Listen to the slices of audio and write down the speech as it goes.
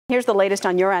Here's the latest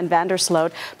on Joran Van der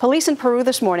Sloot. Police in Peru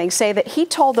this morning say that he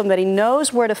told them that he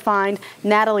knows where to find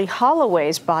Natalee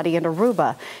Holloway's body in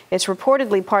Aruba. It's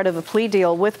reportedly part of a plea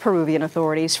deal with Peruvian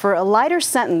authorities for a lighter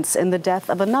sentence in the death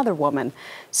of another woman.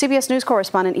 CBS News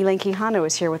correspondent Elaine Quijano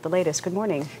is here with the latest. Good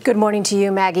morning. Good morning to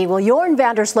you, Maggie. Well, Joran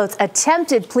Van der Sloot's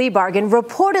attempted plea bargain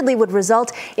reportedly would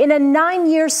result in a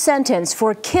 9-year sentence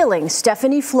for killing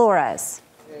Stephanie Flores.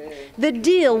 The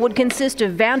deal would consist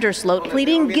of Van der Sloot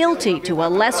pleading guilty to a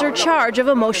lesser charge of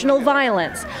emotional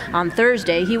violence. On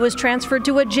Thursday, he was transferred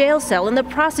to a jail cell in the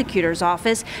prosecutor's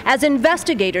office as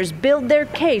investigators build their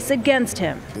case against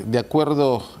him.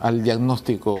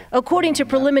 According to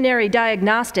preliminary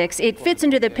diagnostics, it fits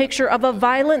into the picture of a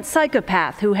violent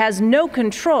psychopath who has no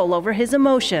control over his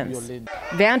emotions.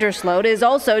 Van der Sloot is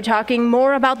also talking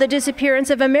more about the disappearance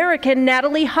of American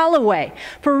Natalee Holloway.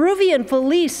 Peruvian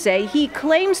police say he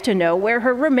claims to know where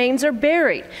her remains are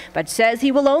buried, but says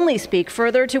he will only speak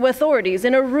further to authorities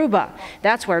in Aruba.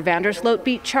 That's where Van der Sloot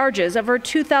beat charges of her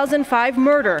 2005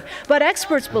 murder. But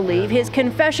experts believe his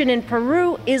confession in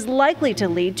Peru is likely to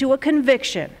lead to a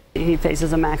conviction. He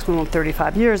faces a maximum of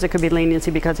 35 years. It could be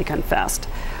leniency because he confessed.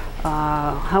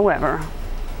 However,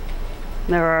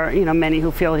 there are, many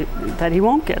who feel that he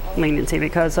won't get leniency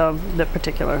because of the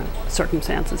particular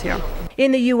circumstances here.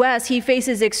 In the U.S., he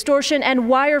faces extortion and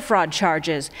wire fraud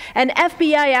charges. An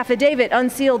FBI affidavit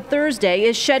unsealed Thursday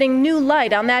is shedding new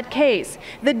light on that case.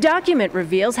 The document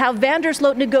reveals how Van der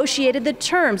Sloot negotiated the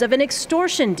terms of an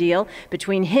extortion deal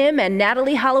between him and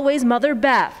Natalee Holloway's mother,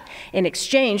 Beth. In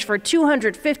exchange for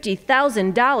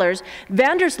 $250,000,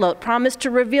 Van der Sloot promised to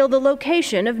reveal the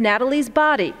location of Natalee's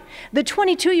body. The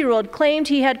 22-year-old claimed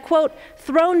he had, quote,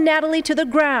 thrown Natalee to the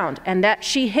ground and that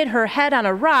she hit her head on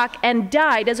a rock and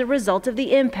died as a result of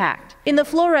the impact. In the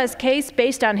Flores case,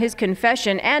 based on his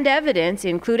confession and evidence,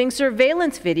 including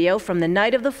surveillance video from the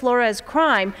night of the Flores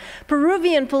crime,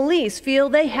 Peruvian police feel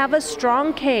they have a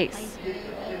strong case.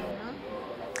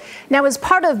 Now, as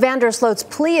part of Van der Sloot's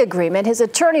plea agreement, his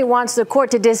attorney wants the court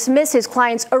to dismiss his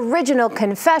client's original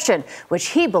confession, which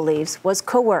he believes was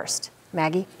coerced.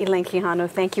 Maggie? Elaine Quijano.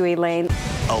 Thank you, Elaine.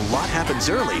 A lot happens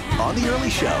early on The Early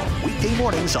Show, weekday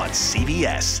mornings on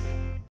CBS.